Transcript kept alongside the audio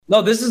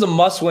No, this is a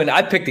must-win.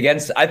 I've picked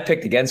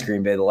against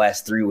Green Bay the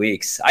last 3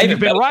 weeks. You've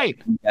been right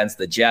against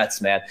the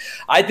Jets, man.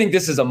 I think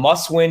this is a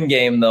must-win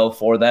game though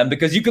for them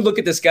because you could look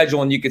at the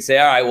schedule and you could say,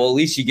 all right, well at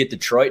least you get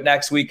Detroit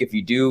next week if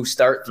you do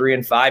start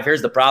 3-5.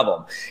 Here's the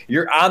problem: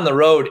 you're on the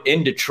road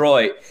in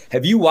Detroit.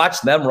 Have you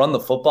watched them run the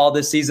football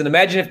this season?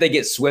 Imagine if they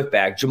get Swift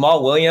back,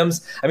 Jamal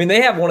Williams. I mean,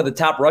 they have one of the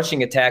top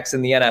rushing attacks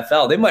in the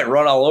NFL. They might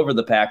run all over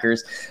the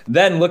Packers.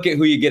 Then look at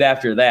who you get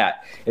after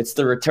that. It's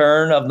the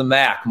return of the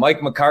Mac.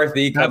 Mike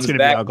McCarthy comes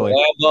back. Man,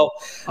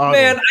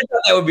 I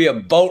thought that would be a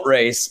boat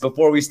race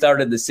before we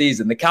started the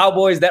season. The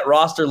Cowboys, that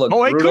roster looked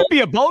brutal. It could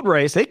be a boat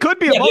race. It could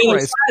be a boat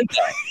race.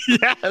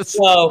 Yes.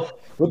 So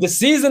with the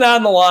season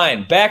on the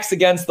line, backs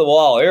against the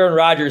wall, Aaron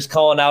Rodgers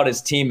calling out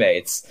his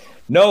teammates.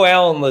 No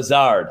Allen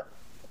Lazard.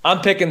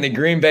 I'm picking the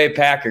Green Bay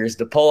Packers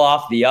to pull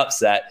off the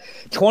upset.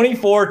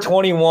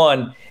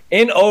 24-21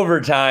 in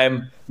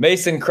overtime.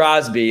 Mason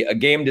Crosby, a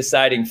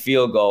game-deciding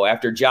field goal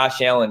after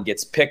Josh Allen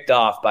gets picked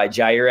off by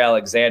Jair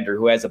Alexander,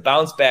 who has a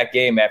bounce-back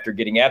game after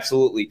getting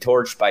absolutely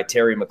torched by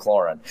Terry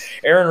McLaurin.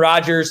 Aaron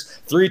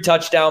Rodgers, 3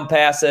 touchdown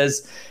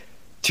passes,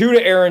 2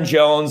 to Aaron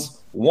Jones,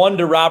 1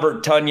 to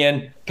Robert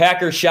Tonyan.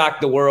 Packers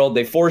shocked the world.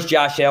 They forced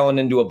Josh Allen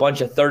into a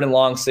bunch of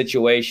third-and-long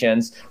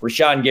situations.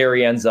 Rashawn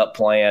Gary ends up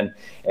playing,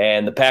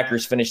 and the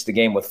Packers finish the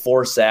game with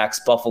 4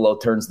 sacks. Buffalo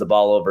turns the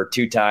ball over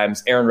 2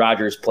 times. Aaron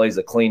Rodgers plays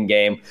a clean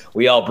game.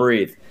 We all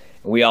breathe.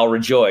 We all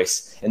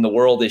rejoice, and the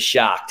world is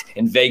shocked,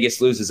 and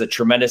Vegas loses a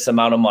tremendous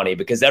amount of money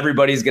because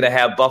everybody's going to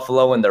have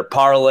Buffalo in their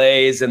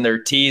parlays and their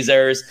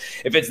teasers.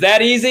 If it's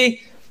that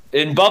easy,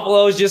 and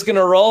Buffalo is just going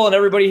to roll, and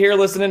everybody here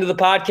listening to the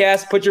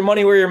podcast, put your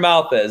money where your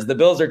mouth is. The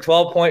Bills are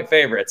 12-point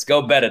favorites.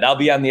 Go bet it. I'll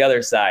be on the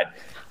other side.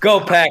 Go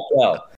Pac-12.